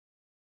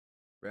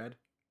Red,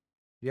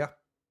 Yeah.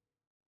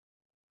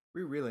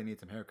 we really need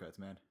some haircuts,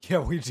 man. Yeah,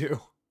 we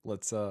do.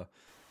 Let's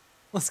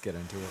get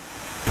into it.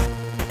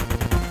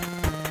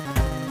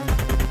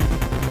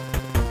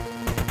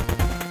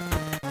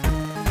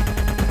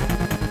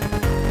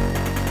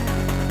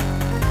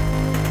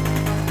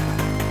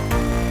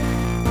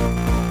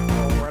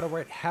 All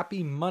right.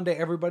 Happy Monday,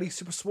 everybody.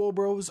 Super Swole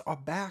Bros are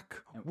back.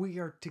 We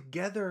are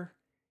together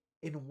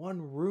in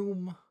one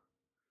room.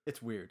 It's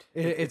weird.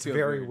 It's feels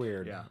very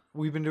weird. Yeah.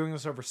 We've been doing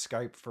this over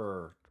Skype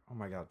for,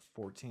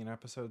 14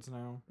 episodes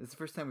now. It's the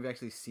first time we've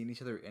actually seen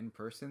each other in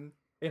person.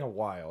 In a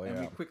while, And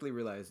yeah. we quickly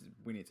realized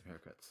we need some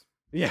haircuts.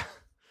 Yeah.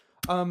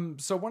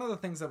 So one of the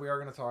things that we are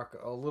going to talk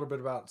a little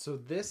bit about, so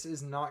this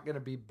is not going to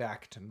be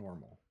back to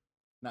normal.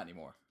 Not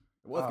anymore.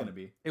 It was going to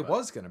be. It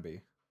was going to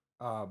be.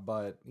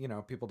 But,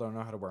 people don't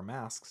know how to wear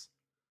masks.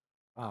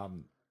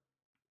 And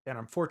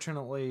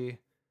unfortunately,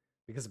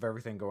 because of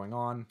everything going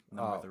on,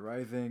 Numbers are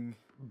rising.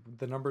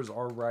 the numbers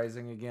are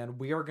rising again.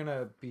 We are going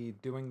to be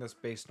doing this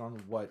based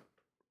on what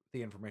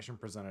the information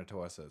presented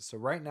to us is. So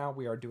right now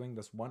we are doing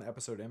this one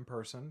episode in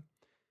person.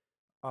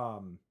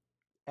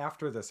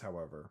 After this,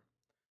 however,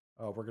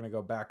 we're going to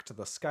go back to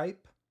the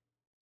Skype,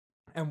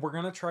 and we're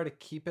going to try to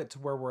keep it to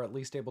where we're at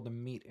least able to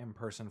meet in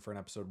person for an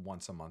episode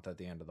once a month at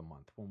the end of the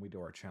month when we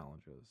do our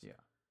challenges. Yeah.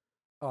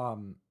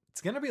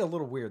 It's going to be a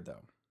little weird,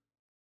 though.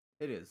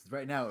 It is.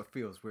 Right now it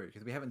feels weird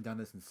because we haven't done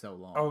this in so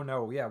long. Oh,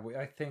 no. Yeah,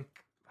 I think...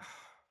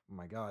 Oh,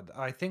 my God.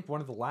 I think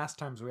one of the last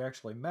times we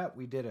actually met,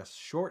 we did a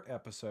short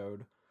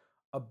episode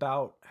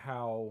about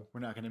how...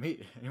 We're not going to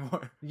meet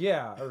anymore.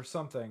 Yeah, or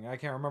something. I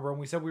can't remember. And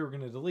we said we were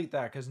going to delete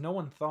that because no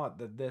one thought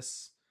that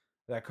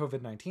that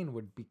COVID-19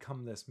 would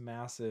become this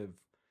massive,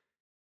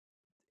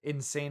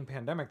 insane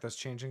pandemic that's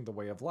changing the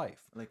way of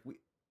life. Like,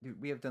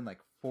 we have done like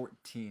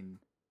 14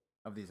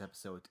 of these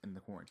episodes in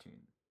the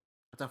quarantine.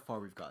 That's how far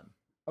we've gotten.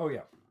 Oh,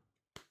 yeah.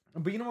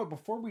 But you know what?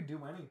 Before we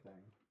do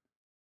anything,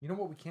 you know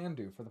what we can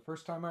do for the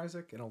first time,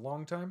 Isaac, in a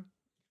long time?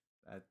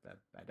 I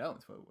don't.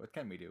 What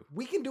can we do?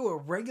 We can do a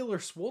regular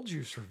Swole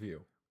Juice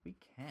review. We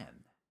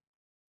can.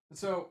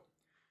 So,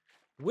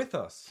 with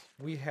us,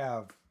 we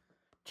have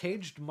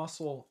Caged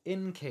Muscle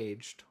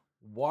Encaged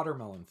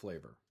Watermelon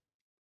flavor.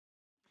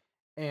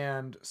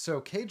 And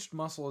so Caged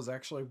Muscle is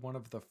actually one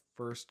of the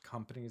first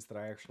companies that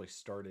I actually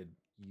started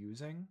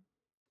using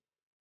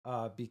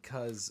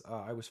because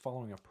I was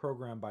following a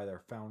program by their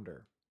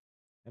founder,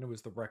 and it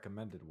was the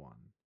recommended one.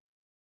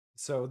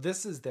 So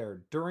this is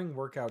their during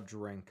workout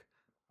drink.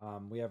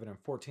 We have it in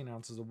 14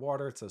 ounces of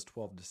water. It says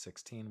 12 to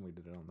 16. We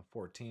did it on the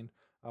 14.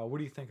 What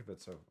do you think of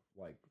it? So,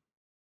 like,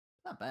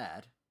 Not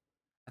bad.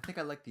 I think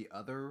I like the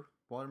other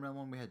watermelon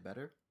one we had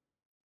better.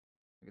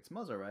 Like, it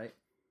smells alright.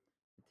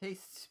 It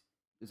tastes...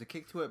 There's a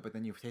kick to it, but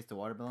then you taste the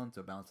watermelon,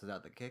 so it balances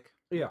out the kick.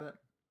 Yeah.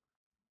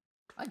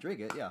 I drink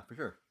it, yeah, for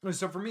sure.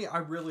 So for me, I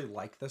really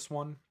like this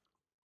one.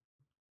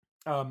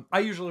 I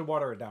usually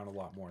water it down a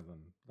lot more than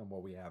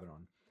what we have it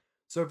on.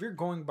 So if you're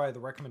going by the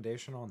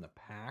recommendation on the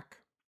pack...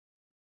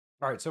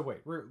 Alright, so wait,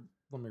 let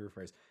me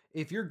rephrase.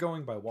 If you're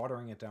going by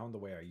watering it down the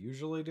way I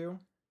usually do,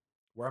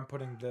 where I'm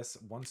putting this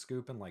one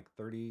scoop in like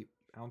 30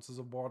 ounces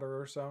of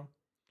water or so,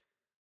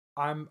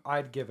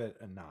 I'd give it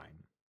a 9.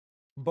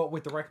 But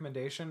with the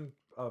recommendation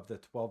of the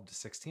 12 to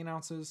 16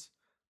 ounces,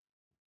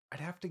 I'd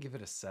have to give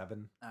it a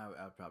 7. I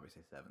would probably say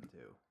 7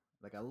 too.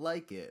 Like, I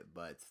like it,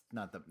 but it's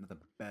not the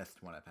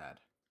best one I've had.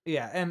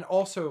 Yeah, and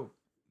also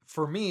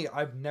for me,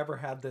 I've never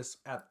had this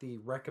at the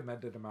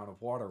recommended amount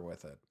of water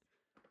with it.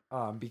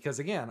 Because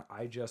again,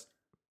 I just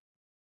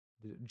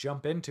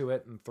jump into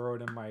it and throw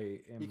it in my...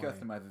 You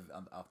customize it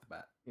off the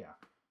bat. Yeah.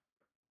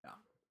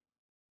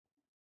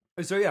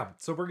 Yeah.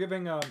 So we're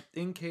giving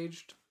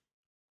Encaged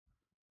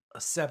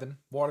a 7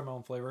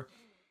 watermelon flavor.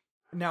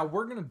 Now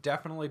we're gonna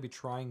definitely be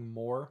trying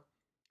more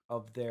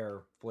of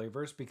their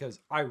flavors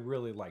because I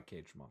really like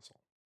Caged Muscle.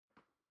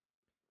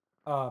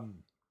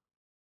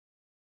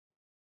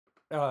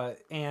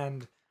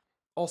 And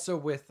also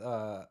with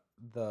the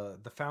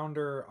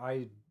founder,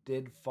 I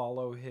did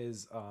follow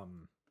his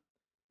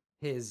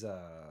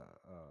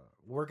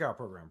workout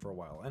program for a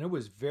while, and it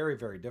was very,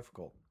 very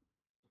difficult.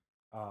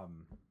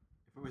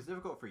 If it was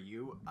difficult for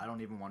you, I don't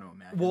even want to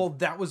imagine. Well,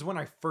 that was when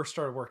I first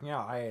started working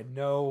out. I had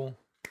no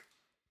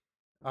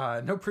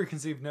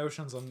preconceived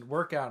notions on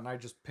workout, and I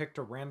just picked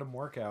a random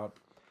workout,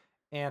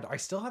 and I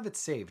still have it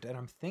saved, and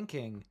I'm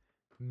thinking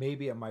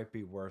maybe it might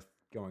be worth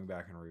going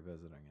back and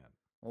revisiting it.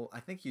 Well, I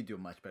think you do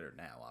much better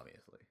now,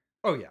 obviously.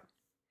 Oh, yeah.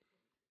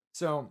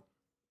 So,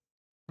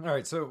 all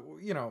right, so,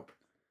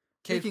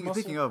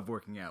 Speaking of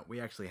working out,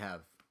 we actually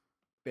have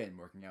been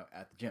working out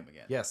at the gym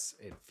again. Yes,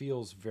 it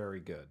feels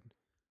very good.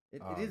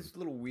 It is a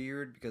little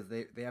weird because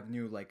they have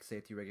new like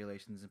safety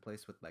regulations in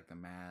place with like the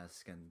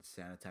mask and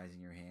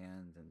sanitizing your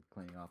hands and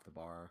cleaning off the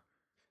bar.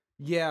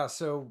 Yeah,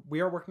 so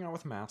we are working out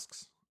with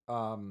masks.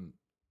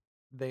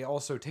 They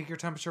also take your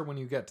temperature when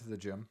you get to the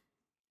gym.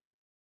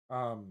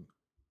 And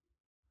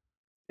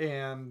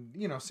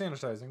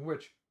sanitizing,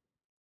 which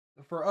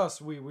for us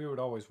we would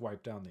always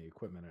wipe down the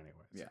equipment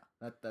anyways. Yeah,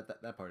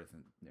 that part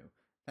isn't new.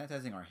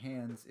 sanitizing our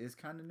hands is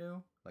kind of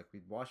new. Like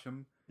we'd wash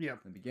them Yeah. in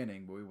the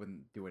beginning, but we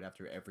wouldn't do it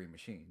after every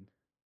machine.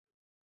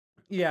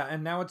 Yeah,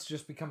 and now it's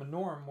just become a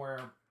norm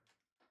where,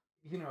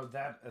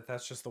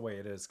 that's just the way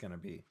it is going to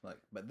be. Like,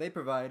 but they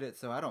provide it,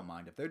 so I don't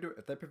mind if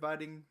they're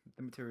providing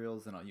the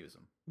materials, then I'll use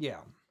them.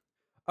 Yeah.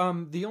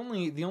 The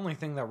only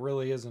thing that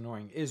really is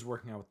annoying is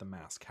working out with the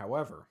mask.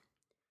 However,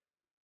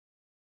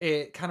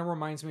 it kind of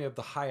reminds me of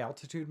the high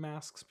altitude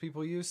masks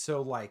people use.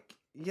 So like,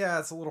 yeah,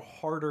 it's a little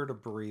harder to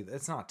breathe.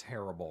 It's not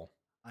terrible.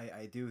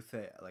 I do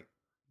say like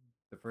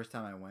the first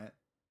time I went,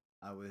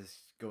 I was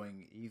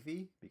going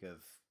easy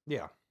because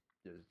Yeah.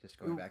 just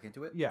going back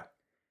into it. Yeah.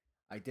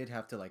 I did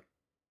have to like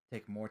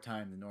take more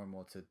time than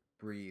normal to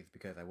breathe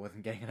because I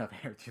wasn't getting enough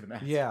air through the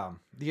mask. Yeah.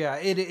 Yeah.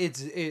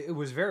 It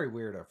was very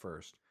weird at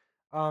first.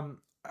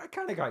 I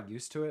kind of got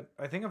used to it.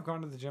 I think I've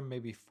gone to the gym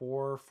maybe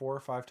four or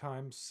five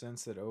times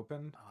since it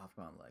opened. Oh, I've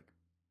gone like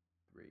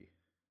 3.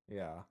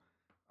 Yeah.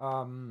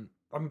 I'm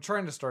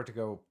trying to start to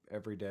go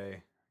every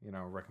day,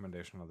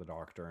 recommendation of the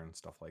doctor and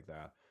stuff like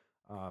that.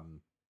 But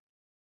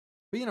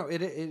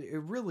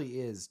it really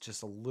is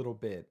just a little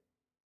bit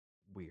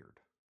weird.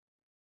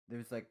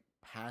 There's like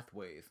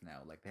pathways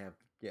now. Like they have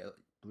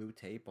blue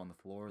tape on the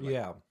floor. Like,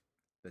 Yeah.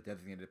 The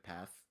designated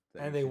path.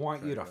 And they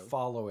want you to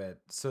follow it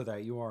so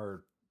that you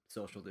are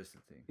social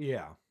distancing.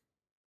 Yeah.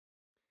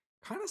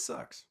 Kind of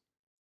sucks.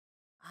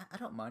 I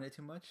don't mind it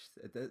too much.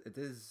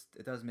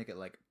 It does make it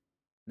like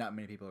not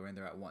many people are in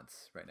there at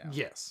once right now.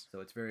 Yes. So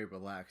it's very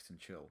relaxed and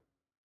chill,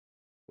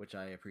 which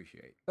I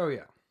appreciate. Oh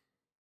yeah.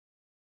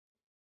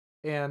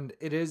 And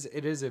it is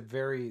a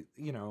very,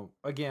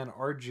 again,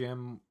 our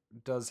gym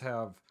does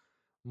have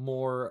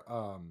more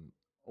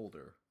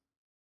older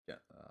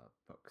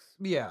folks.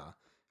 Yeah.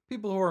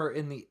 People who are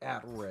in the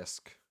at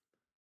risk.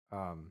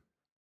 By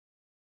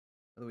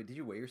the way, did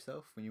you weigh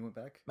yourself when you went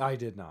back? I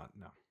did not,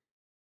 no.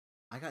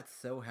 I got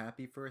so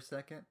happy for a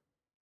second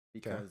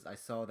because I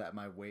saw that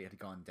my weight had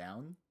gone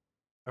down.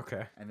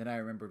 Okay. And then I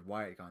remembered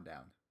why it had gone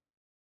down.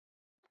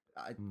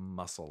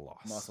 Muscle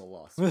loss. Muscle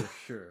loss, for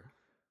sure.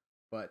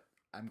 But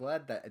I'm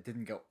glad that it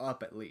didn't go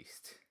up at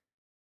least.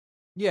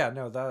 Yeah,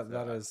 no,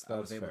 that is I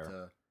was fair. able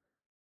to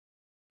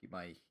keep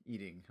my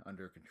eating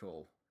under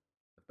control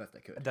as best I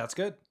could. That's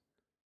good.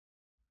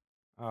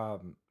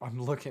 I'm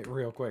looking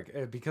real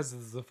quick because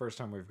this is the first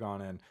time we've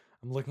gone in.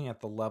 I'm looking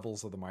at the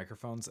levels of the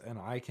microphones, and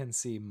I can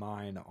see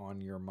mine on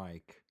your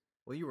mic.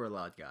 Well, you were a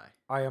loud guy.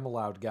 I am a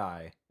loud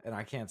guy, and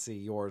I can't see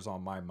yours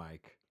on my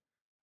mic.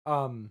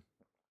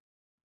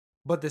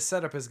 But this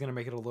setup is going to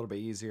make it a little bit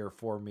easier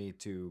for me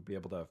to be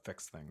able to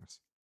fix things.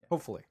 Yeah.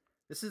 Hopefully.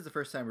 This is the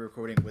first time we're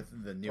recording with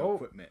the new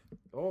equipment.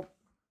 Oh,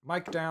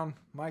 mic down.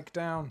 Mic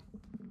down.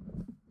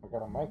 We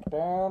got a mic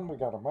down. We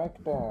got a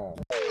mic down.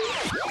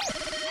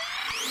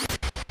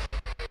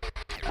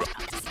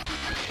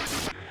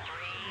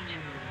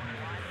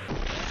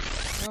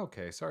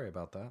 Okay, sorry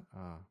about that.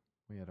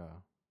 We had a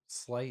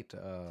slight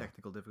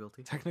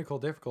technical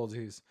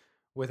difficulties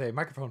with a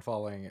microphone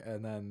falling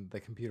and then the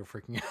computer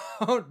freaking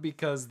out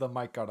because the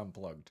mic got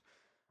unplugged.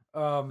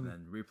 And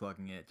then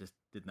replugging it just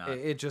did not.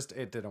 It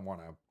didn't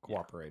want to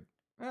cooperate.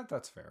 Yeah.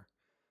 That's fair.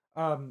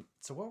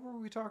 So what were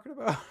we talking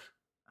about?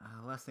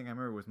 Last thing I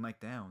remember was mic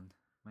down.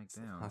 Mic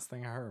down. Last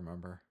thing I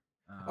remember.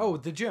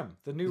 The gym.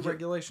 The new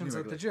regulations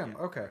at the gym.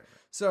 Yeah. Okay.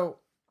 So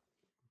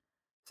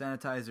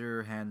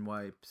sanitizer, hand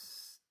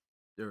wipes,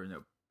 or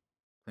no,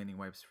 cleaning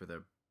wipes for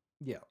the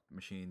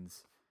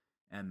machines,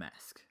 and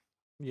mask.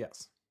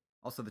 Yes.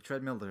 Also, the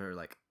treadmill, they're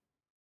like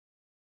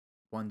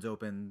one's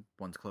open,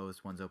 one's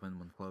closed, one's open,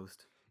 one's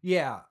closed.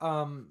 Yeah.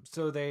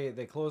 So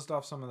they closed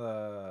off some of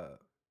the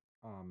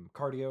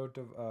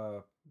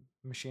cardio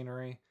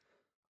machinery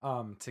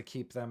to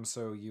keep them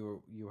so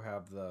you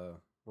have the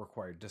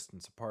required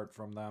distance apart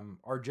from them.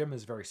 Our gym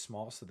is very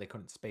small, so they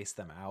couldn't space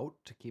them out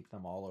to keep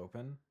them all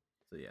open.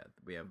 So yeah,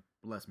 we have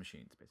less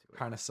machines basically.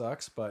 Kind of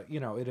sucks, but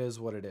it is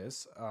what it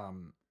is.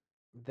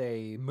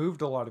 They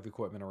moved a lot of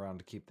equipment around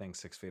to keep things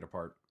 6 feet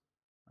apart.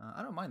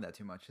 I don't mind that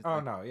too much.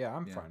 I'm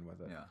fine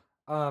with it. Yeah.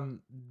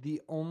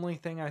 The only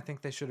thing I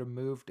think they should have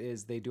moved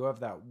is they do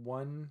have that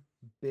one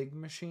big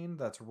machine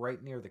that's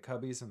right near the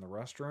cubbies in the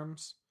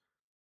restrooms.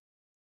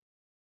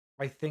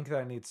 I think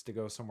that needs to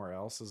go somewhere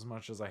else, as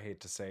much as I hate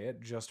to say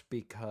it, just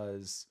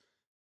because.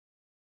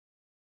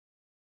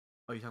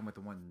 Oh, you're talking about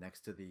the one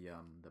next to the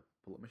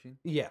pull-up machine?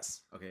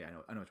 Yes. Okay, I know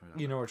which one you're talking about.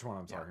 You know which one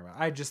I'm talking about.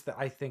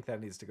 I think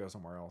that needs to go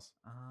somewhere else.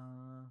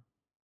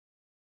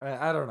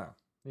 I don't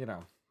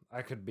know.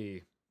 I could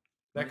be.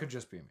 That could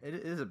just be me. It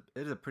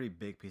is a pretty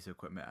big piece of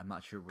equipment. I'm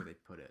not sure where they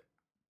put it.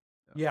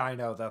 So. Yeah, I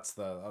know. That's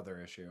the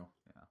other issue.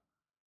 Yeah,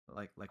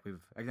 like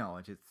we've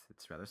acknowledged,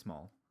 it's rather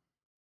small.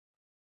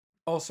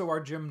 Also, our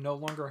gym no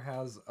longer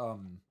has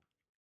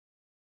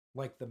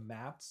like the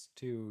mats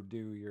to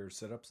do your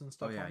sit-ups and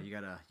stuff. Oh yeah, you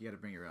gotta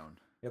bring your own.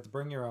 You have to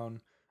bring your own.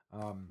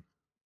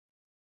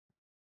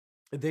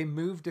 They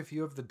moved a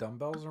few of the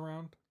dumbbells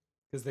around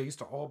because they used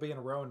to all be in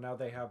a row, and now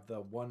they have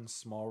the one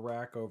small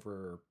rack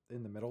over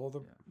in the middle of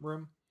the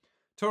room.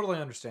 Totally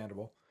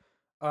understandable.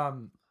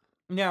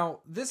 Now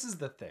this is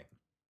the thing.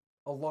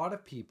 A lot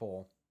of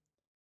people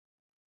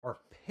are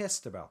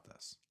pissed about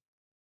this.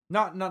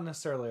 Not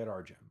necessarily at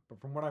our gym, but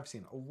from what I've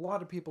seen, a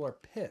lot of people are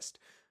pissed.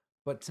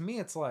 But to me,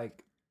 it's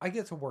like, I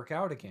get to work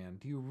out again.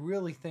 Do you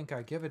really think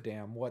I give a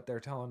damn what they're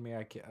telling me?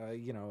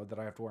 That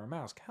I have to wear a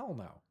mask? Hell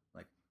no.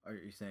 Like, are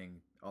you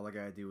saying all I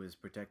gotta do is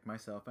protect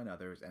myself and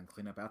others and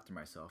clean up after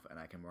myself, and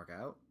I can work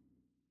out?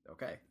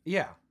 Okay.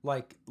 Yeah,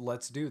 like,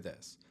 let's do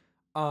this.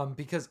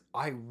 Because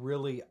I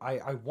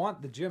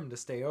want the gym to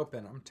stay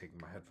open. I'm taking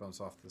my headphones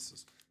off. This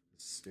is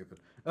stupid.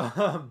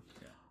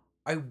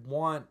 I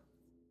want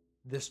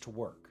this to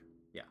work.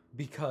 Yeah.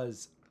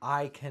 Because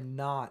I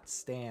cannot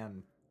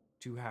stand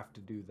to have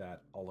to do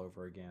that all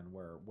over again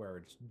where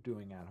it's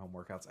doing at-home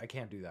workouts. I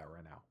can't do that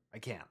right now. I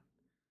can't.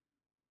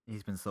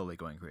 He's been slowly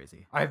going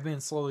crazy. I've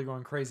been slowly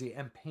going crazy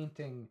and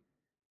painting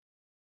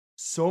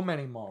so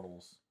many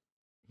models.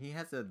 He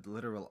has a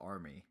literal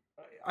army.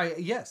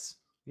 Yes,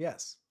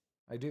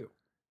 I do.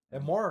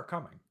 And more are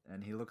coming.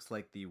 And he looks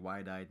like the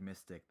wide-eyed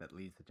mystic that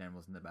leads the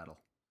generals into battle.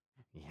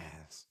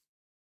 Yes.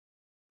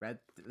 Red,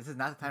 this is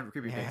not the time for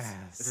creepy face.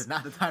 Yes. This is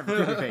not the time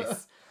for creepy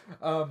face.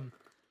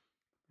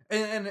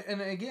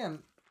 And again,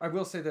 I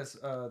will say this: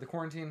 the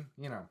quarantine,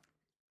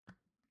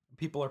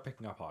 people are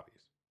picking up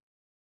hobbies.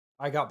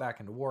 I got back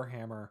into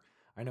Warhammer.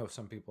 I know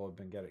some people have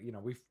been getting.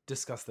 We've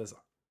discussed this.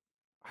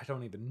 I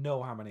don't even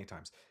know how many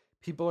times.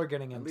 People are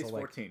getting into at least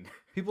 14.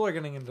 People are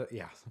getting into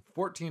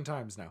 14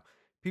 times now.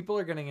 People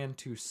are getting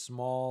into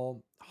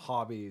small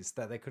hobbies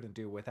that they couldn't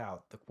do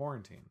without the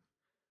quarantine.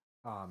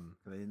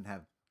 They didn't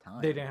have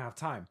time. They didn't have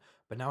time.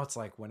 But now it's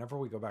like, whenever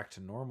we go back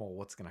to normal,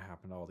 what's going to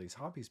happen to all these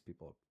hobbies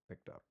people have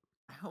picked up?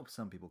 I hope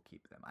some people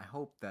keep them. I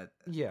hope that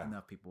Yeah.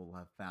 enough people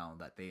have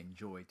found that they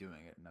enjoy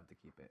doing it enough to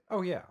keep it.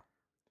 Oh, yeah.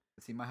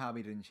 See, my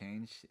hobby didn't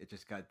change. It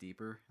just got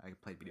deeper. I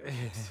played video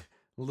games.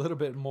 A little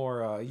bit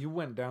more. You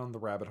went down the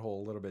rabbit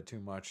hole a little bit too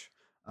much.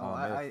 Oh,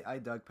 I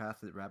dug past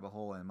the rabbit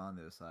hole and I'm on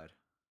the other side.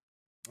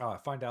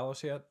 Find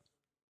Alice yet?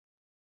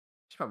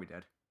 She's probably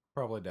dead.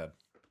 Probably dead.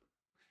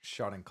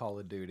 Shot in Call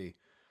of Duty.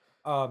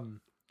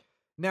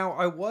 Now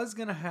I was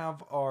gonna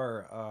have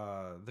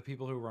our the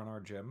people who run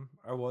our gym.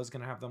 I was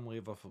gonna have them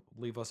leave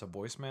us a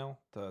voicemail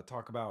to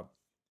talk about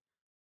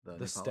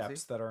the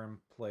steps that are in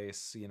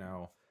place.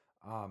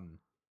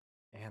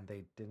 And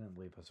they didn't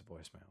leave us a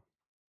voicemail.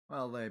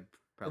 Well,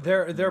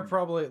 they're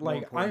probably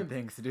like,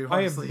 things to do.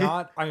 I Honestly.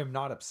 I am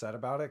not upset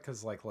about it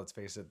because, like, let's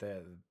face it,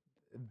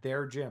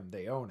 their gym,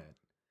 they own it.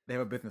 They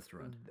have a business to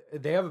run.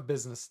 They have a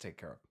business to take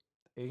care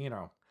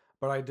of.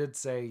 But I did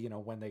say,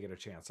 when they get a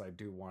chance, I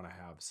do want to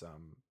have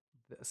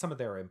some of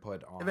their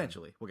input on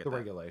Eventually we'll get the that.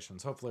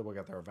 regulations. Hopefully we'll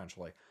get there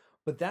eventually.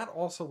 But that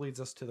also leads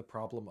us to the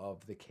problem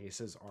of the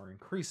cases are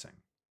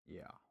increasing.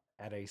 Yeah.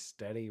 At a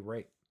steady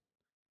rate.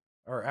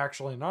 Or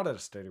actually not at a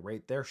steady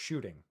rate, they're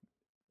shooting.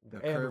 The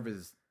curve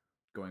is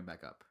going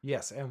back up.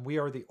 Yes, and we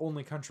are the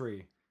only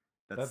country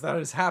That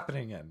is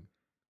happening in.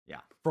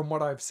 Yeah. From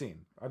what I've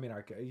seen. I mean,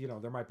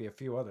 there might be a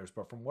few others,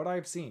 but from what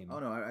I've seen. Oh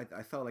no,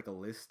 I saw like a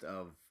list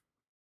of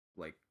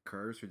like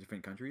curves for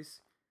different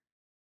countries.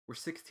 We're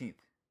 16th.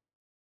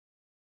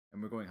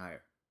 And we're going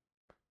higher.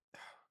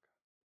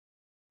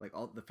 Like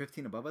all the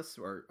 15 above us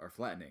are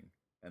flattening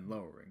and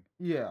lowering.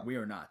 Yeah. We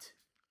are not.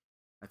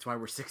 That's why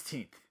we're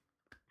 16th.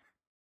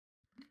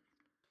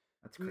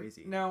 That's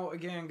crazy. Now,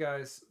 again,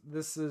 guys,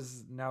 this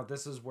is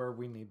where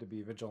we need to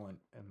be vigilant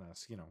in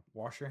this.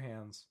 Wash your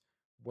hands,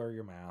 wear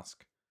your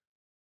mask.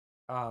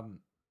 And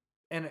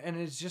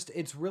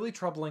it's really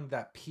troubling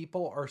that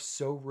people are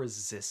so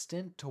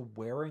resistant to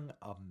wearing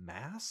a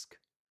mask.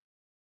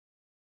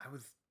 I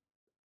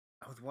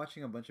was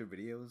watching a bunch of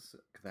videos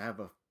because I have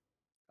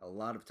a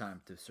lot of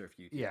time to surf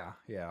YouTube.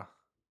 Yeah.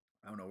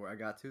 I don't know where I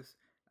got to.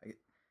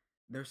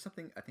 There's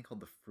something I think called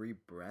the Free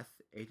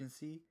Breath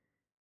Agency.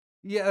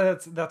 Yeah,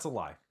 that's a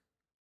lie.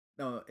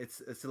 No,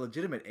 it's a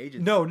legitimate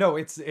agency. No,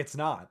 it's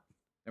not.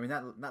 I mean,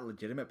 not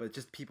legitimate, but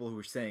just people who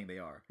are saying they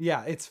are.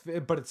 Yeah, it's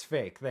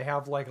fake. They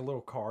have like a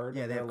little card.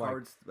 Yeah, they have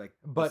cards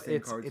but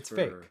it's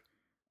fake.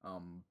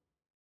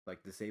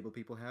 Like disabled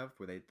people have,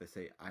 where they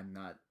say I'm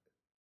not.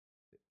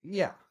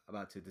 Yeah.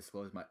 About to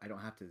disclose I don't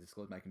have to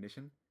disclose my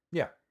condition.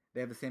 Yeah. They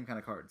have the same kind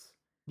of cards.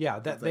 Yeah,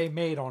 that they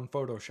made on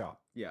Photoshop.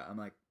 Yeah, I'm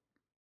like,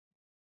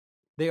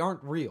 they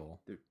aren't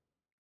real. Dude,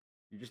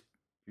 you're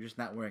just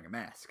not wearing a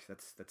mask.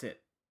 That's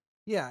it.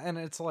 Yeah, and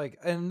it's like,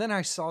 and then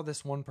I saw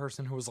this one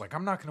person who was like,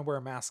 I'm not going to wear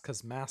a mask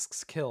because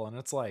masks kill. And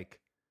it's like,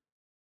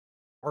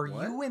 are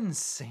you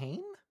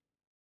insane?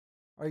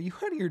 Are you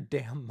out of your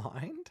damn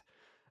mind?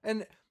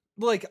 And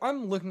like,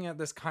 I'm looking at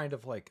this kind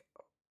of like,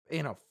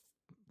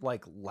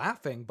 like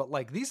laughing, but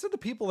like, these are the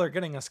people that are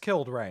getting us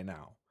killed right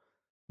now.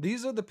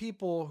 These are the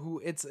people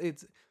who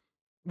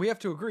we have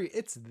to agree,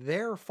 it's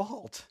their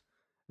fault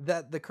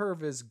that the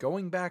curve is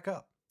going back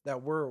up,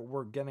 that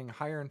we're getting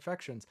higher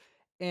infections.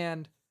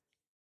 And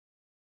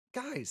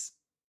guys,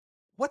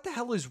 what the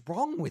hell is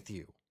wrong with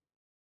you?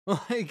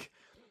 Like,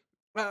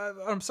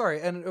 I'm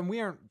sorry. And we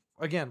aren't,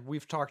 again,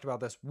 we've talked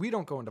about this. We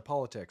don't go into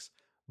politics,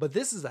 but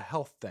this is a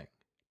health thing.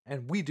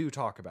 And we do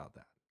talk about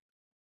that.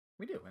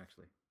 We do,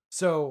 actually.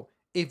 So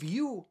if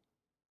you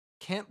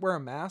can't wear a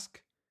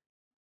mask,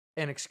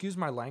 and excuse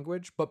my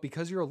language, but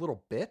because you're a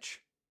little bitch,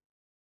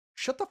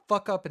 shut the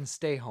fuck up and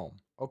stay home,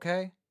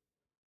 okay?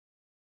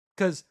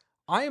 Because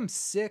I am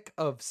sick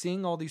of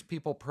seeing all these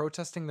people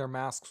protesting their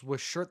masks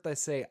with shirts that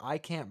say "I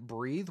can't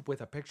breathe"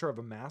 with a picture of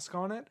a mask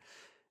on it.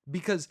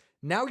 Because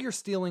now you're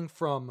stealing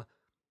from,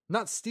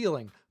 not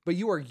stealing, but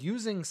you are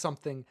using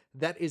something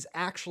that is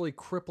actually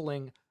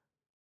crippling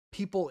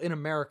people in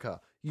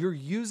America. You're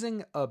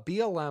using a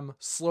BLM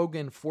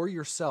slogan for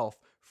yourself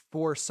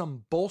for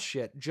some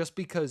bullshit just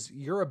because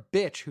you're a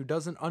bitch who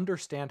doesn't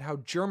understand how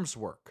germs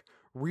work.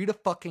 Read a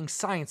fucking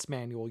science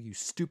manual, you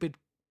stupid.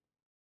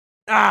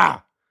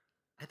 Ah!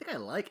 I think I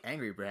like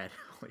Angry Brad.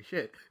 Holy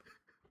shit.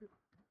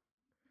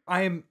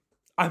 I'm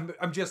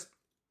just,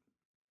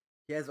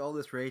 He has all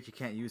this rage he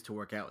can't use to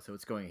work out, so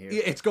it's going here.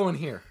 it's going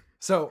here.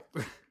 So,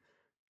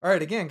 all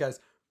right, again, guys,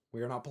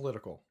 we are not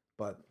political,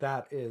 but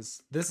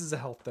this is a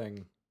health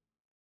thing.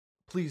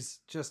 Please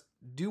just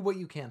do what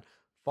you can.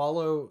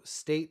 Follow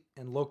state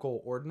and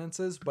local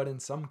ordinances, but in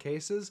some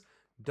cases,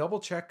 double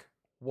check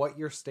what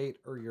your state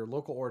or your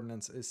local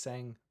ordinance is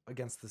saying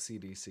against the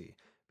CDC.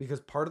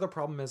 Because part of the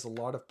problem is a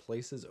lot of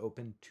places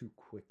open too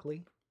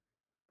quickly.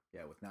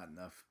 Yeah, with not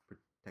enough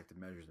protective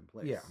measures in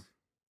place. Yeah.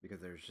 Because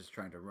they're just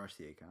trying to rush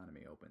the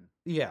economy open.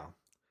 Yeah.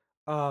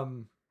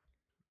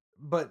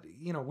 But,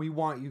 we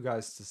want you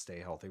guys to stay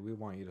healthy. We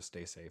want you to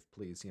stay safe.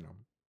 Please,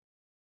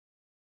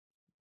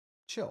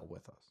 chill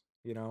with us,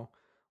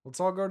 Let's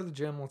all go to the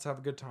gym. Let's have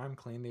a good time.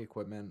 Clean the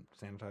equipment.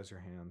 Sanitize your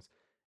hands.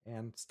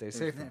 And stay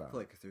safe about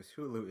it. There's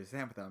Hulu, there's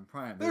Amazon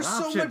Prime. There's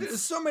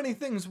options. so many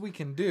things we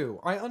can do.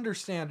 I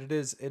understand it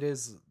is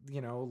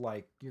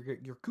like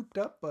you're cooped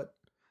up, but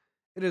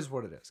it is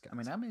what it is, guys. I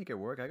mean, I make it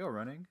work. I go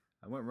running.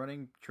 I went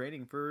running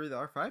training for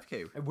our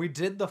 5K. And we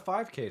did the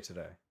 5K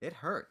today. It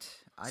hurt.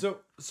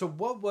 So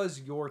what was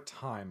your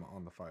time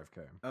on the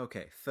 5K?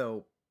 Okay,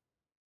 so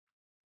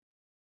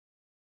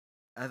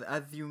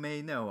as you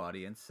may know,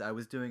 audience, I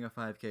was doing a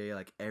 5K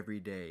like every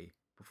day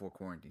before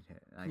quarantine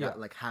hit. And I got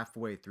like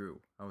halfway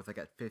through. I was like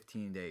at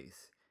 15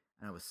 days,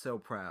 and I was so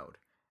proud.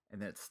 And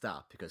then it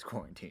stopped because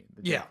quarantine.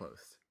 The gym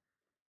closed.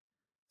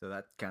 So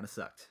that kind of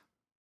sucked.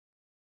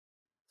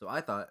 So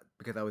I thought,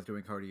 because I was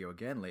doing cardio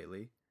again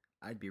lately,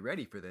 I'd be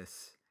ready for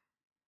this.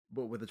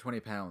 But with the 20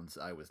 pounds,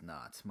 I was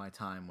not. My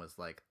time was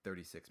like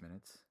 36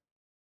 minutes.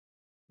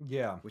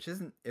 Yeah. Which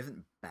isn't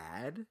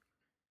bad,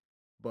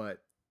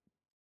 but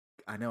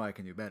I know I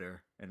can do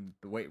better. And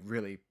the weight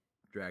really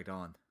dragged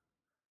on.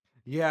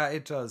 Yeah,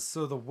 it does.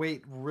 So the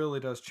weight really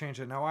does change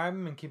it. Now, I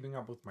haven't been keeping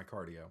up with my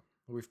cardio.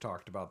 We've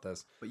talked about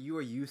this. But you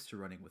are used to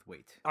running with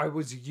weight. I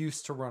was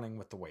used to running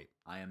with the weight.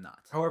 I am not.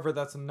 However,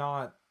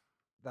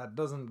 that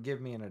doesn't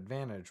give me an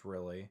advantage,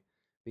 really,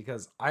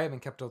 because I haven't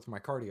kept up with my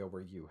cardio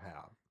where you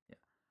have. Yeah.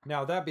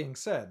 Now, that being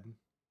said,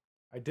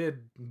 I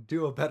did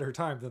do a better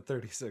time than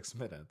 36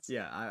 minutes.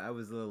 Yeah, I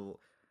was a little,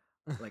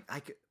 like,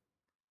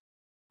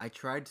 I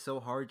tried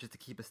so hard just to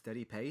keep a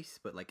steady pace,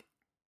 but, like,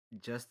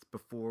 just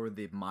before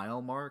the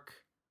mile mark,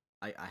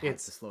 I had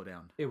to slow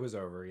down. It was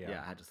over, yeah.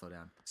 Yeah, I had to slow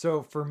down.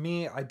 So for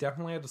me, I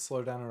definitely had to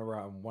slow down at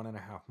around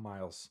 1.5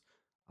 miles.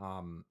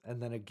 And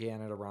then again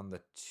at around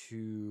the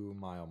 2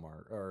 mile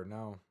mark. Or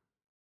no,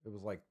 it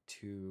was like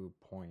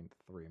 2.3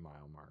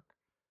 mile mark.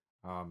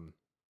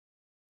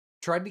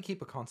 Tried to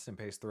keep a constant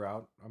pace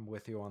throughout. I'm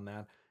with you on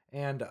that.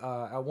 And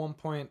at one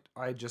point,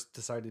 I just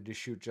decided to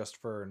shoot just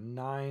for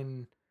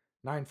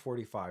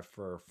 9:45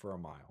 for a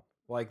mile.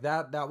 Like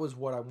that was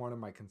what I wanted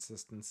my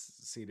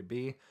consistency to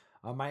be.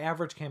 My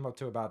average came up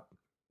to about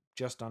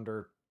just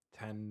under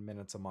 10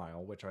 minutes a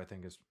mile, which I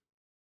think is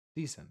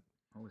decent.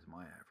 What was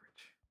my average?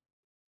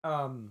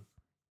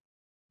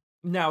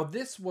 Now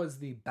this was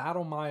the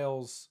Battle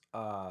Miles,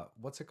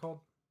 what's it called?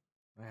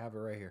 I have it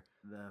right here.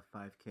 The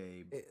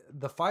 5K.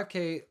 The 5K.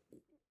 They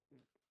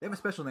have a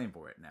special name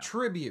for it now.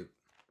 Tribute.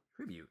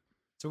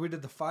 So we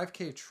did the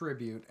 5K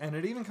tribute, and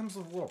it even comes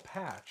with a little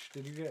patch.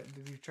 Did you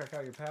check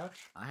out your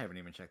patch? I haven't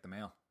even checked the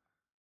mail.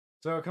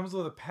 So it comes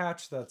with a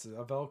patch that's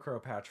a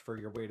Velcro patch for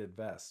your weighted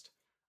vest.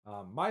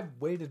 My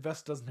weighted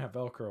vest doesn't have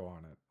Velcro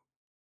on it.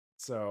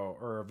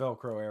 Or a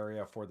Velcro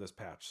area for this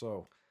patch.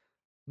 So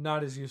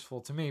not as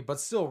useful to me,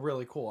 but still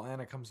really cool.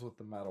 And it comes with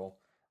the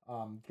medal.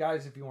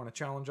 Guys, if you want to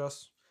challenge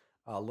us,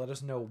 let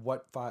us know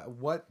what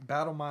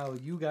battle mile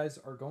you guys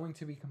are going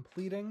to be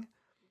completing.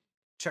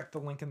 Check the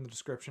link in the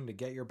description to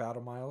get your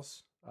battle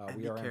miles.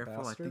 We are careful.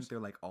 Ambassadors. I think they're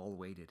like all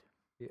weighted.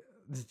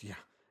 Yeah.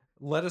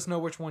 Let us know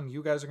which one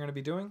you guys are going to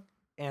be doing,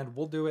 and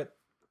we'll do it,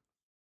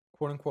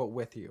 quote unquote,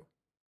 with you.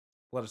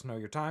 Let us know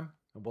your time,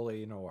 and we'll let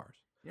you know ours.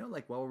 You know,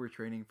 like while we were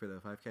training for the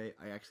 5K,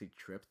 I actually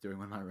tripped during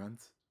one of my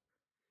runs.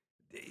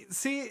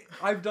 See,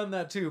 I've done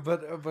that too,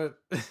 but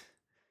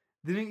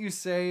didn't you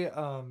say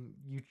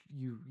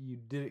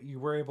you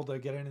were able to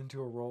get it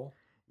into a roll?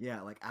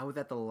 Yeah, like I was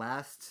at the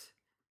last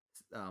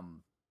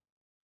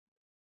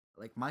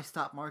like my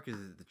stop mark is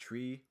the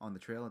tree on the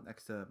trail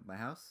next to my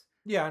house.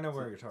 Yeah, I know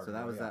where you're talking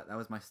about. So that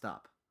was my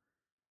stop.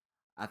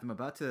 I'm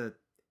about to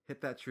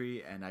hit that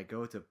tree and I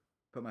go to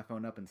put my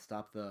phone up and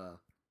stop the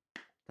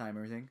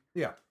timer thing.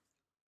 Yeah.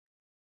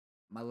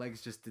 my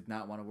legs just did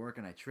not want to work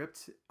and I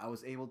tripped. I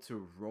was able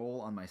to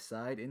roll on my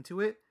side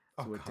into it,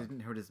 so it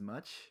didn't hurt as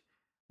much.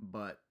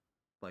 But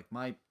like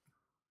my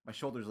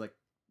shoulder's like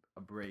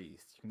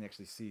abrased. You can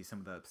actually see some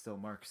of the still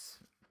marks.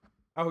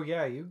 Oh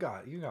yeah, you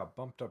got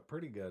bumped up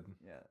pretty good.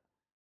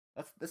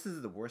 Yeah. This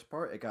is the worst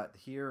part. It got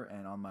here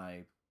and on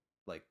my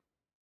like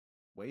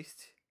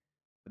waist.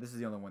 But this is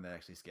the only one that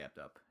actually scabbed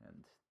up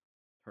and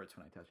hurts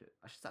when I touch it.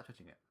 I should stop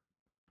touching it.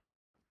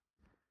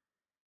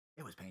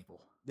 It was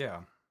painful.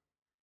 Yeah.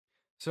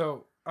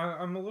 So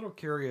I'm a little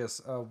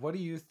curious. What do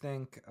you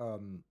think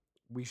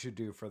we should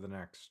do for the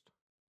next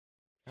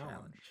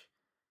challenge?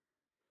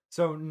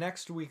 So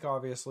next week,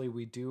 obviously,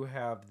 we do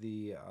have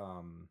the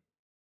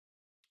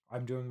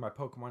I'm doing my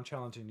Pokemon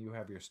challenge, and you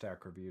have your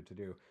stack review to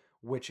do.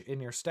 Which in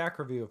your stack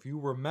review, if you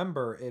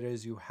remember, it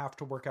is you have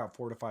to work out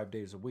 4 to 5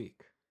 days a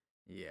week.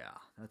 Yeah,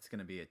 that's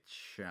gonna be a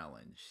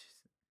challenge.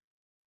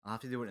 I'll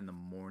have to do it in the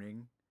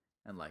morning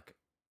and like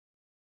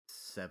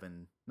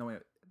 7. No wait,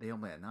 they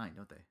open at 9,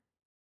 don't they?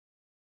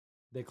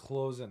 They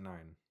close at 9.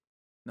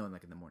 No,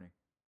 like in the morning.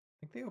 I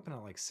think they open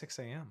at like 6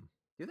 a.m.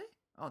 Do they?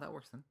 Oh, that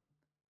works then.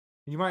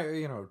 You might,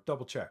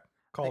 double check.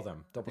 Call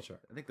them. Double check.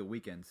 I think the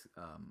weekends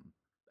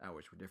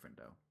hours were different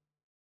though.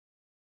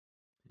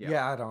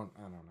 Yeah, I don't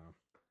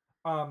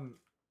know.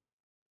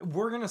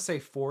 We're gonna say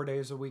 4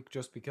 days a week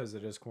just because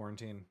it is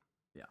quarantine.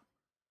 Yeah.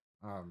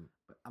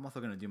 But I'm also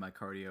gonna do my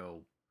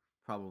cardio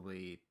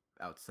probably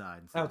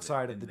outside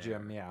of the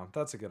gym. Yeah,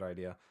 that's a good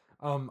idea.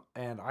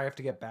 And I have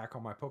to get back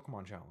on my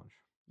Pokemon challenge.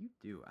 You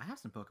do. I have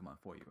some Pokemon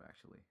for you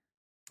actually.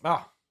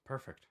 Ah,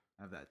 perfect.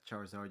 I have that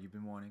Charizard you've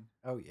been wanting.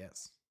 Oh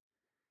yes.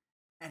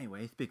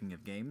 Anyway, speaking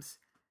of games,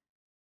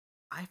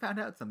 I found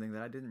out something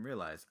that I didn't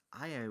realize.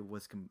 I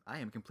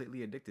am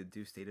completely addicted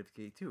to State of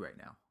Decay 2 right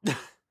now.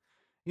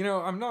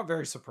 I'm not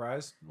very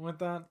surprised with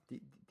that. Do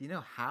you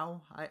know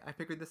how I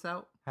figured this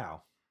out?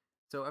 How?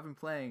 So I've been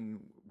playing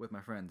with my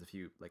friends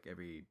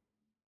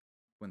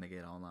when they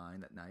get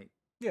online at night.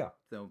 Yeah.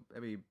 So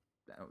we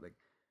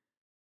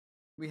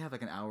have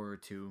like an hour or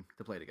two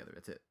to play together.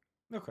 That's it.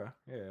 Okay.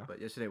 Yeah. But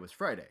yesterday was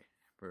Friday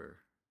for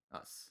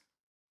us.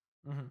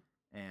 Mm-hmm.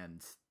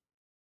 And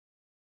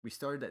we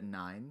started at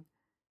 9.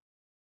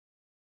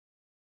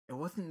 It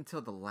wasn't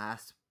until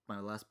my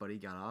last buddy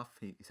got off,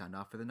 he signed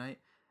off for the night,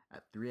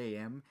 at 3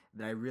 a.m.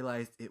 that I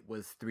realized it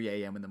was 3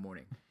 a.m. in the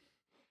morning.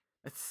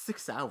 That's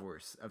 6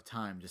 hours of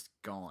time just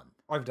gone.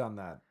 I've done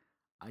that.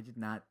 I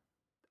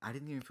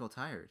didn't even feel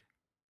tired.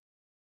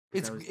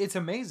 It's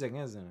amazing,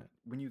 isn't it?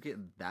 When you get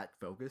that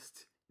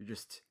focused, you're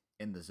just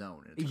in the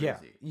zone. And it's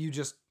crazy.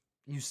 Yeah,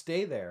 you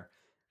stay there.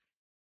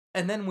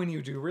 And then when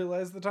you do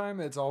realize the time,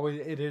 it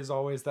is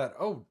always that,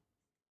 oh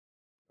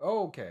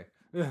okay.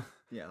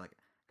 Yeah, like,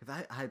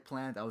 because I had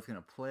planned I was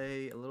going to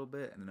play a little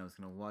bit, and then I was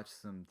going to watch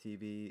some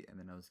TV, and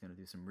then I was going to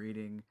do some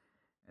reading,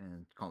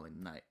 and call it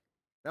night.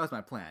 That was my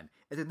plan.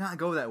 It did not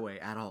go that way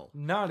at all.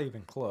 Not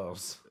even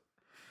close.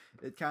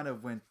 It kind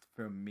of went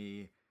from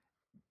me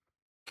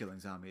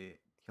killing zombie,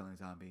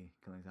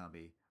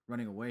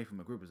 running away from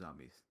a group of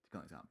zombies, to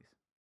killing zombies.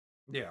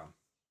 Yeah.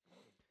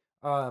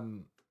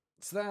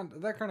 So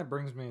that kind of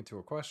brings me to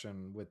a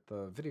question with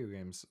the video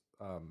games.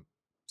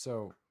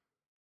 So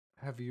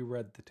have you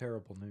read the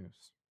terrible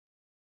news?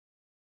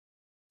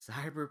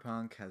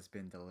 Cyberpunk has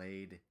been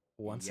delayed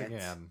once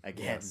again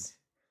yes.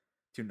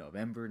 to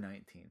November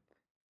 19th.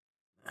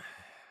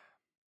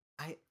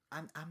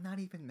 I'm not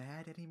even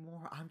mad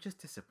anymore. I'm just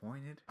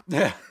disappointed.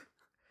 Yeah.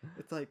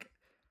 It's like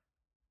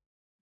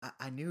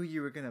I knew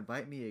you were gonna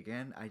bite me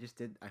again. I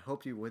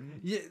hoped you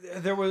wouldn't. Yeah,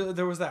 there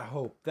was that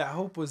hope. That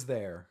hope was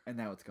there. And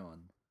now it's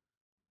gone.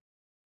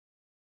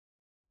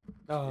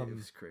 It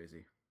was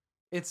crazy.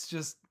 It's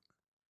just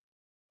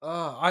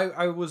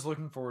I was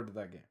looking forward to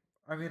that game.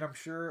 I mean, I'm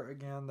sure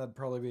again that'd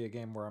probably be a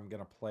game where I'm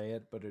gonna play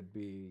it, but it'd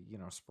be,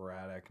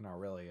 sporadic, not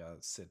really a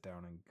sit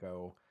down and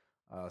go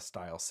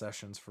style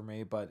sessions for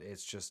me, but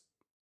it's just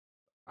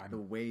the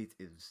wait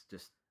is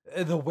just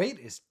the wait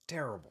is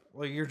terrible.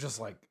 Like you're just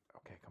like,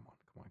 okay, come on,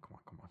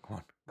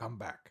 come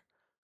back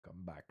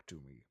to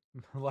me.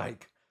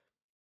 Like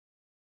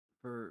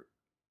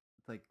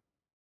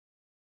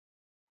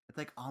it's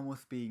like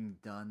almost being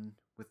done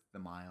with the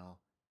mile,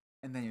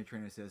 and then your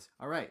trainer says,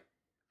 "All right,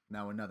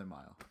 now another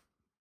mile."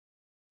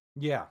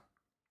 Yeah.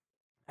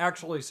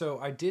 Actually, so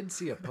I did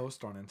see a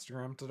post on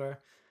Instagram today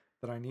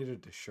that I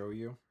needed to show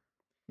you.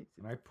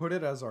 And I put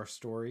it as our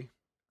story.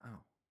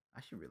 Oh,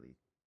 I should really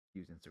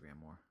use Instagram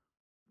more.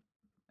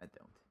 I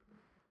don't.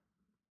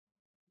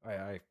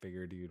 I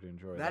figured you'd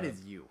enjoy that. That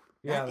is you.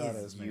 Yeah, that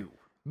is you.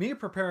 Me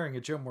preparing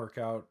a gym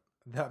workout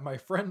that my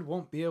friend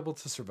won't be able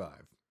to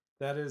survive.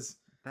 That is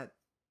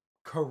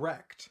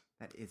correct.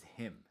 That is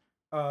him.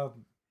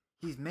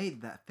 He's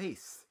made that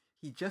face.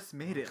 He just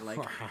made it like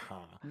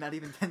not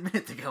even 10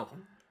 minutes ago.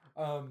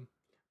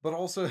 But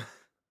also,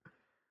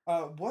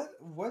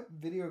 what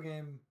video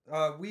game?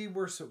 We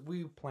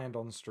planned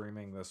on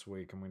streaming this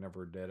week and we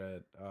never did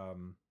it.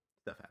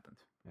 Stuff happened.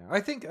 Yeah,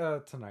 I think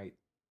tonight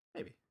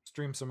maybe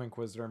stream some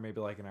Inquisitor, maybe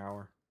like an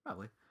hour.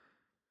 Probably.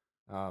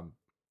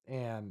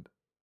 And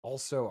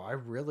also, I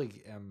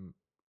really am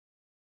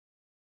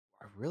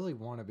I really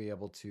want to be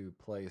able to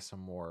play some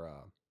more.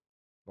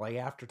 Like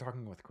after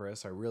talking with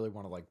Chris, I really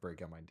want to like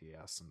break out my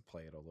DS and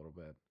play it a little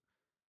bit.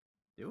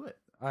 Do it.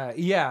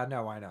 Yeah,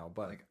 no, I know,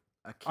 but Like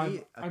I'm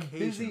busy.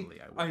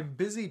 occasionally, I will. I'm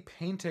busy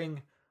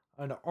painting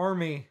an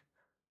army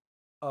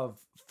of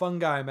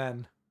fungi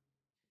men.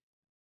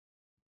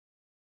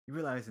 You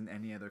realize in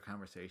any other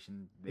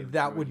conversation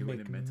That would you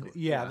make in a mental.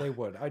 yeah, they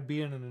would. I'd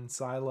be in an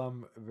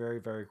asylum very,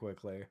 very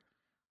quickly.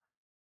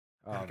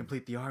 Gotta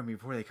complete the army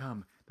before they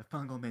come. The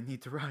fungal men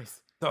need to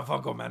rise. The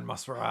fungal men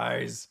must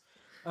rise.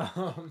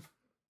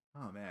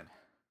 Oh man,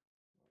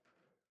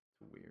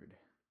 it's weird.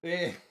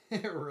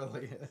 It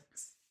really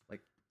is.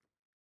 Like,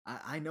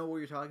 I know what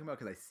you're talking about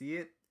because I see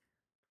it.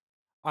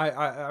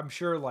 I'm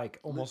sure like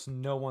almost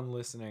no one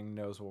listening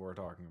knows what we're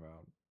talking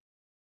about.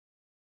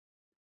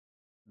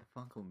 The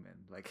fungal men,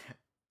 like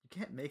you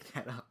can't make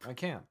that up. I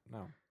can't.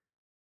 No.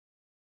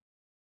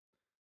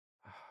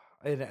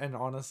 And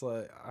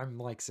honestly, I'm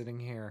like sitting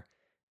here,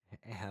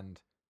 and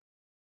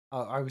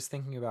I was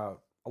thinking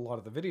about a lot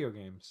of the video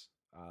games,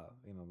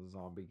 the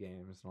zombie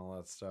games and all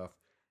that stuff.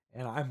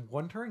 And I'm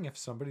wondering if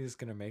somebody's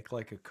gonna make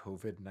like a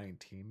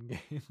COVID-19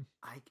 game.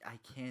 I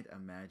can't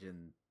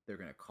imagine they're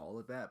gonna call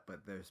it that,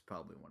 but there's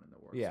probably one in the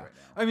works Yeah, right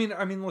now.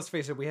 I mean, let's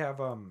face it. We have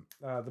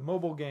the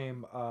mobile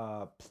game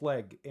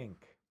Plague Inc.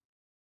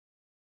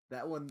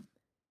 That one,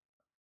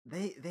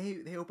 they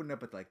opened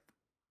up at like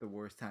the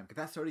worst time because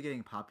that started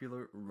getting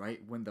popular right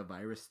when the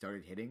virus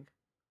started hitting.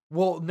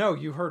 Well, no,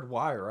 you heard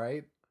why,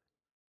 right?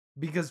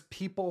 Because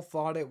people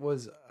thought it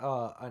was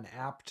an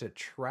app to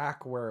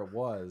track where it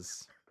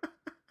was.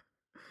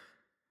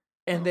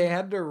 And they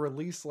had to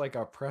release like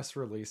a press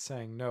release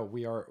saying, no,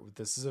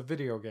 this is a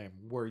video game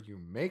where you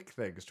make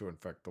things to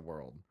infect the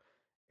world.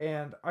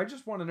 And I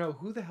just want to know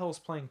who the hell is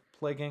playing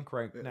Plague Inc.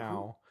 right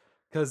now.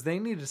 Because they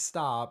need to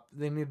stop.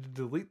 They need to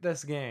delete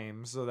this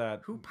game so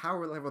that... Who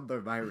power leveled the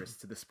virus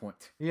to this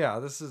point? Yeah,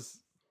 this is...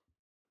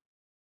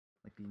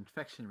 Like, the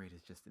infection rate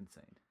is just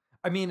insane.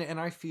 I mean, and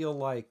I feel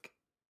like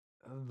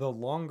the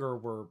longer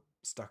we're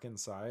stuck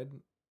inside,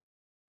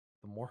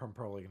 the more I'm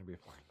probably going to be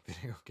playing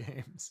video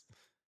games.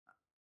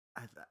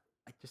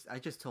 I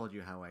just told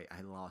you how I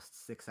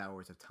lost 6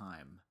 hours of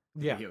time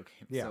in Yeah. video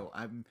games. Yeah. So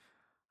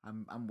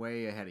I'm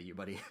way ahead of you,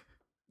 buddy.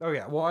 Oh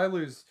yeah. Well, I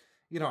lose.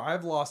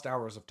 I've lost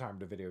hours of time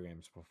to video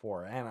games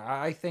before, and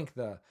I think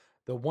the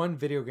one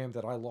video game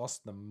that I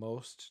lost the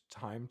most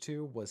time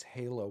to was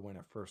Halo when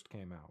it first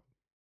came out.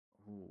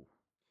 Ooh.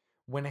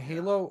 When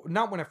Halo,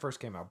 not when it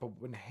first came out,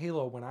 but when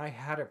I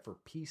had it for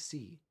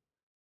PC.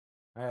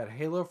 I had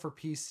Halo for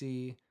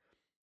PC,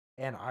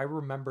 and I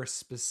remember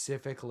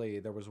specifically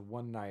there was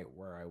one night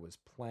where I was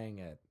playing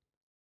it,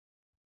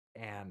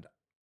 and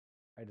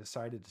I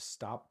decided to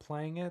stop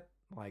playing it.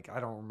 Like, I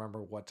don't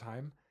remember what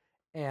time.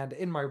 And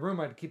in my room,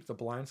 I'd keep the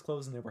blinds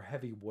closed, and they were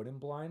heavy wooden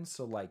blinds,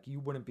 so like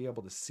you wouldn't be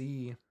able to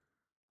see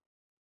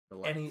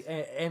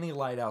any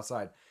light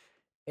outside.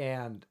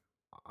 And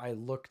I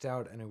looked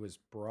out, and it was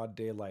broad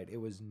daylight.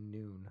 It was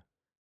noon.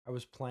 I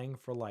was playing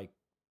for like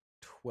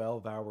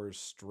 12 hours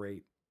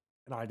straight,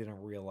 and I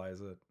didn't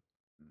realize it.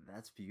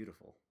 That's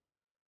beautiful.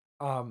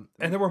 And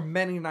there were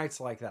many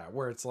nights like that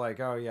where it's like,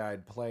 oh yeah,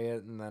 I'd play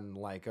it, and then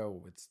like,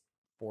 oh, it's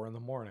 4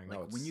 a.m.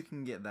 Like, when you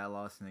can get that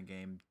lost in a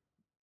game,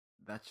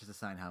 that's just a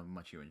sign how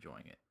much you're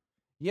enjoying it.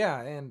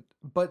 Yeah,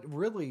 but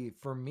really,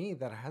 for me,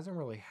 that hasn't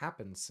really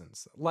happened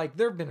since. Like,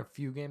 there have been a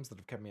few games that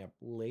have kept me up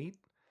late,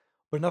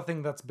 but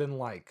nothing that's been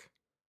like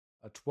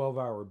a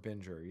 12-hour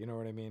binger. You know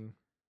what I mean?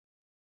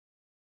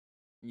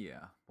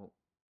 Yeah. Well,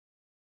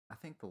 I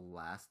think the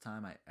last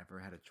time I ever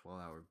had a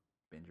 12-hour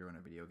binger on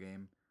a video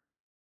game,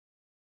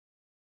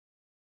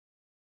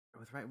 it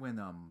was right when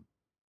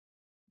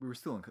we were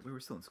still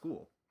in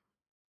school.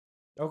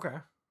 Okay.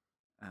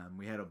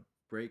 We had a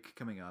break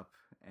coming up,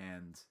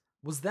 and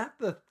was that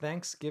the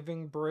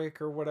Thanksgiving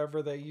break or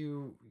whatever that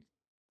you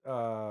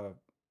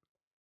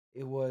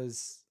it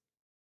was,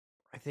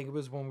 I think it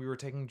was when we were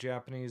taking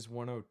Japanese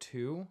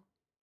 102.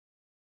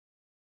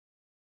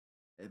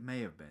 It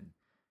may have been.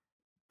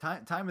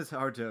 Time is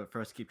hard for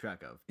us to keep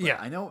track of. Yeah.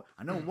 I know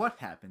what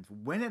happened.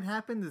 When it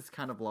happened is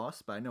kind of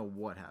lost, but I know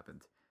what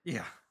happened.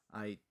 Yeah.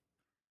 I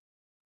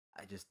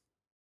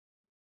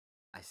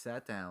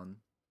sat down,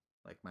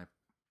 like my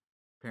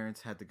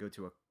parents had to go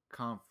to a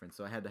conference,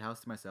 so I had the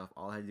house to myself.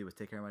 All I had to do was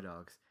take care of my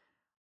dogs.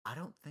 I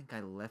don't think I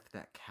left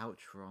that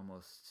couch for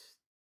almost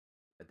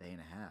a day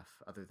and a half,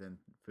 other than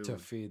food to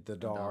feed the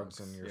dogs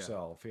and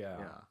yourself. Yeah.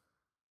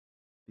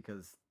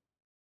 Because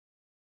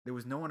there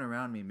was no one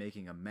around me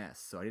making a mess,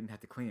 so I didn't have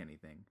to clean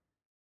anything.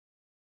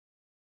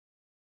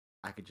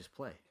 I could just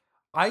play.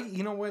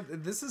 You know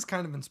what? This is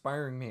kind of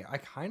inspiring me. I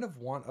kind of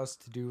want us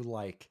to do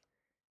like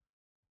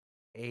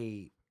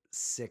a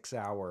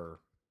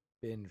 6-hour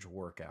binge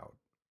workout.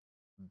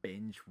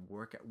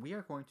 We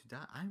are going to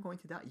die. I'm going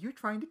to die. You're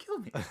trying to kill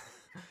me.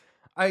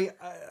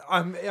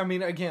 I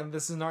mean, again,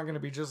 this is not going to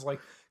be just like,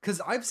 because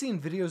I've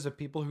seen videos of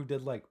people who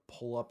did like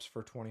pull-ups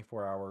for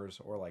 24 hours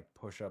or like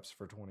push-ups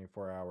for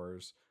 24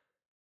 hours.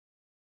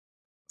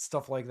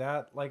 Stuff like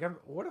that. Like,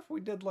 what if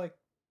we did like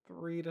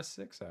 3 to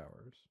 6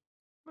 hours?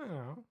 I don't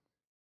know.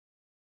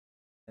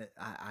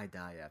 I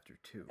die after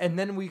 2. And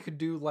then we could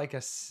do like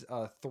a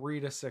 3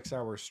 to 6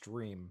 hour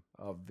stream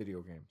of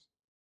video games.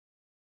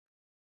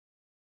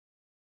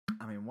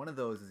 I mean, one of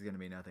those is going to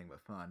be nothing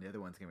but fun. The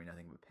other one's going to be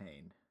nothing but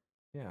pain.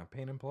 Yeah,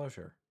 pain and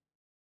pleasure.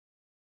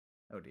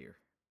 Oh dear.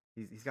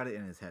 He's got it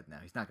in his head now.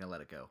 He's not going to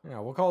let it go. Yeah,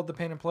 we'll call it the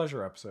pain and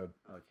pleasure episode.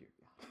 Oh dear.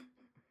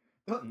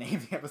 Don't name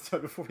the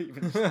episode before we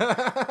even...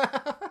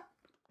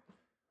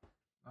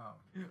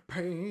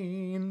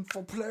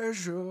 Painful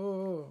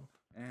pleasure.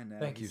 And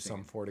thank you,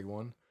 Sum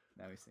 41.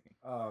 Now he's singing.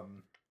 Oh,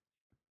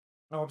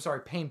 I'm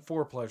sorry. Pain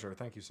for pleasure.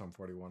 Thank you, Sum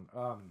 41.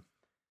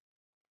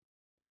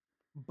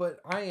 But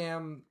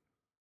I'm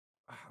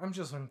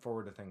just looking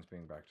forward to things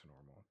being back to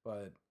normal.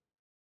 But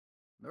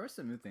there are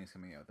some new things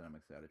coming out that I'm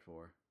excited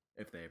for,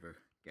 if they ever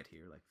get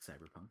here, like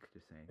Cyberpunk.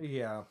 Just saying.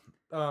 Yeah.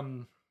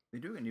 They're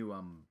doing a new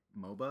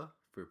MOBA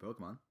for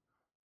Pokemon.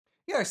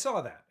 Yeah, I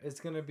saw that. It's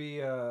gonna be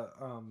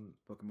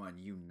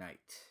Pokemon Unite.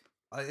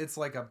 It's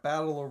like a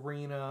battle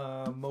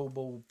arena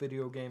mobile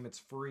video game. It's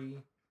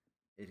free.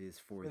 It is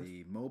for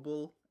the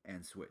mobile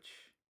and Switch.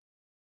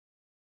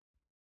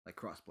 Like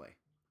crossplay.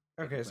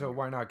 Okay, so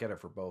why not get it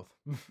for both?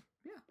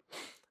 Yeah.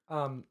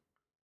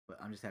 But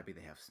I'm just happy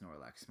they have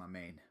Snorlax, my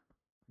main.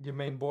 Your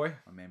main boy?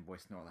 My main boy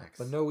Snorlax.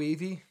 But no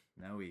Eevee?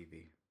 No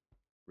Eevee.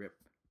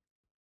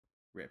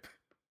 Rip.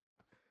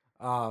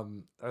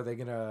 Are they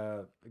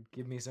gonna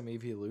give me some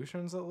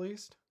evolutions at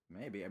least?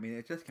 Maybe. I mean,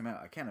 it just came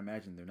out. I can't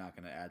imagine they're not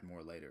gonna add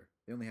more later.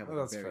 They only have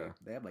fair.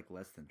 They have like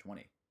less than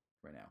 20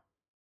 right now.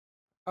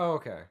 Oh,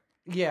 okay.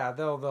 Yeah,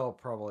 they'll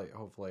probably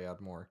hopefully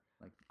add more.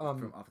 Like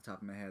from off the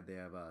top of my head, they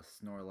have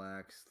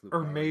Snorlax, Lucario.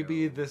 Or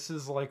maybe this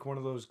is like one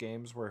of those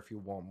games where if you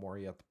want more,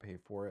 you have to pay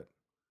for it.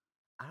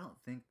 I don't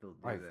think they'll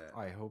do that.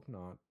 I hope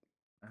not.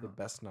 They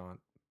best not.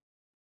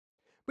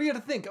 But you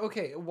got to think,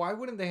 okay, why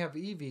wouldn't they have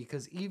Eevee?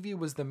 Because Eevee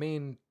was the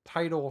main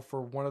title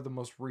for one of the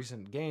most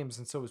recent games,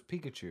 and so was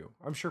Pikachu.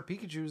 I'm sure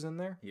Pikachu's in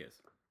there.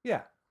 Yes.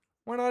 Yeah.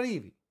 Why not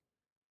Eevee?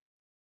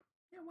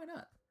 Yeah, why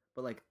not?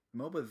 But like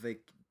MOBA,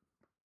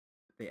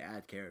 they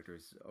add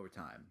characters over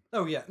time.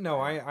 Oh yeah, no,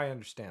 I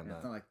understand that.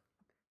 It's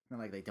not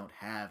like they don't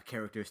have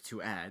characters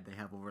to add. They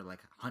have over like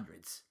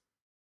hundreds.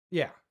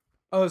 Yeah.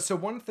 So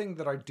one thing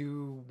that I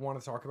do want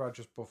to talk about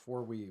just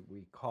before we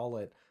call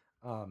it,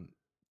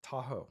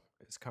 Tahoe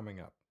is coming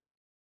up.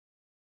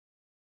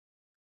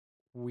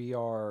 We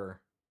are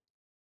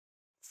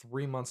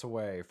 3 months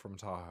away from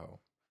Tahoe.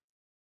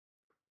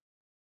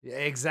 Yeah,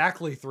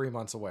 exactly 3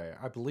 months away.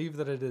 I believe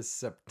that it is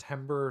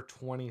September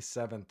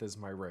 27th is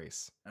my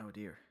race. Oh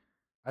dear.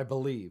 I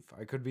believe.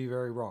 I could be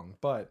very wrong,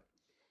 but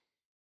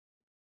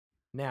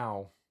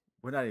now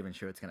we're not even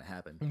sure it's going to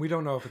happen. We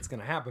don't know if it's going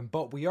to happen,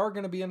 but we are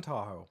going to be in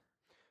Tahoe.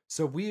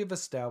 So we have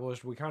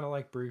established, we kind of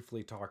like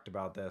briefly talked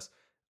about this.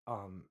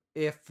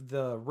 If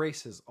the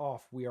race is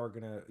off,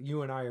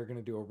 you and I are going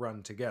to do a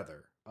run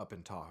together up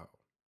in Tahoe.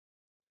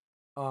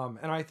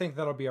 And I think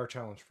that'll be our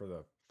challenge for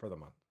the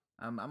month.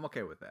 I'm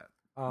okay with that.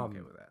 I'm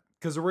okay with that.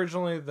 Because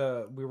originally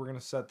we were going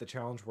to set the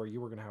challenge where you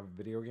were going to have a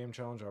video game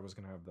challenge. I was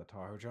going to have the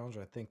Tahoe challenge.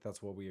 I think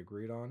that's what we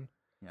agreed on.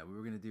 Yeah, I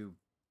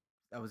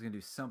was going to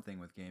do something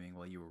with gaming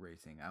while you were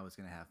racing. I was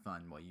going to have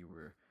fun while you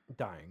were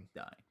dying.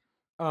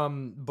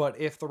 But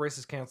if the race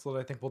is canceled,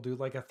 I think we'll do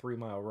like a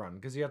 3-mile run.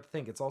 Because you have to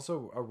think, it's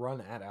also a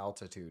run at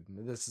altitude.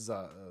 This is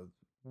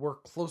we're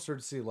closer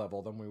to sea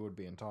level than we would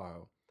be in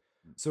Tahoe.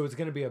 So it's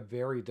going to be a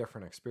very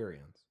different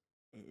experience.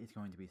 It's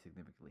going to be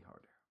significantly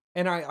harder.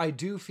 And I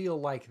do feel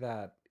like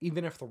that,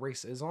 even if the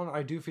race is on,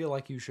 I do feel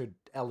like you should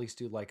at least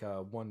do like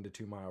a 1 to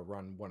 2 mile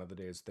run one of the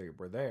days they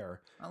were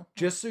there. Oh.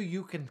 Just so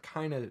you can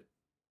kind of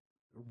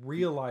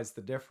realize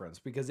the difference,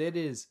 because it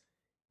is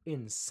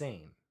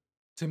insane.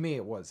 To me,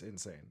 it was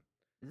insane.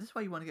 Is this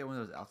why you want to get one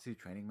of those altitude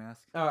training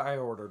masks? I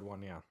ordered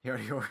one, yeah. You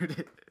already ordered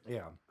it?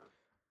 Yeah.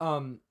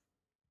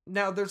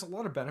 Now, there's a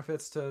lot of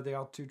benefits to the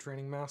altitude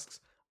training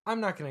masks.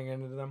 I'm not going to get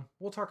into them.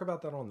 We'll talk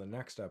about that on the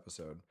next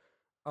episode.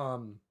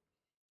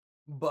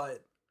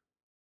 But,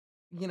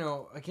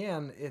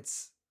 again,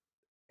 it's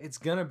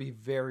going to be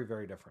very,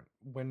 very different.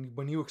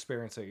 When you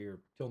experience it,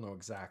 you'll know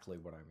exactly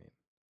what I mean.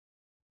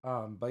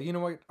 But you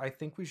know what? I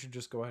think we should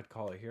just go ahead and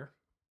call it here.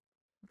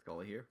 Let's call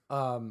it here.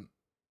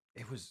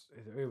 It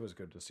was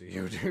good to see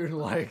you, dude.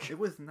 Like, it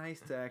was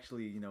nice to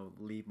actually,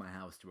 leave my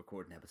house to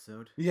record an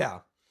episode. Yeah.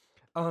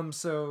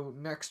 So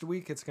next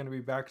week it's going to be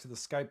back to the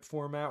Skype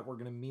format. We're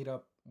going to meet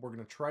up. We're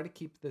going to try to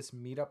keep this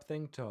meetup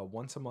thing to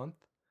once a month.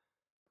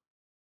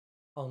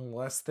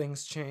 Unless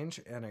things change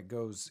and it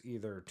goes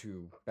either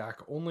to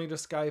back only to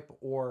Skype,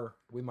 or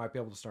we might be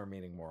able to start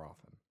meeting more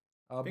often.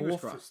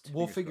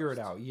 We'll figure it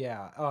out.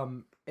 Yeah.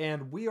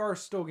 And we are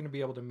still going to be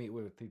able to meet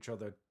with each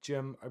other.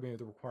 Jim,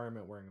 the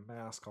requirement, wearing a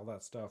mask, all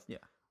that stuff. Yeah.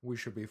 We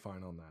should be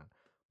fine on that.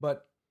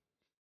 But,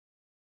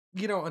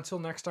 until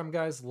next time,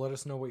 guys, let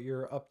us know what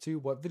you're up to.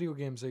 What video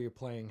games are you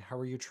playing? How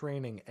are you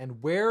training?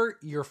 And wear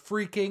your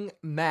freaking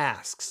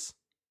masks.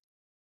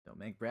 Don't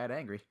make Brad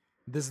angry.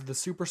 This is the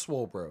Super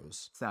Swole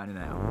Bros. Signing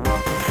out.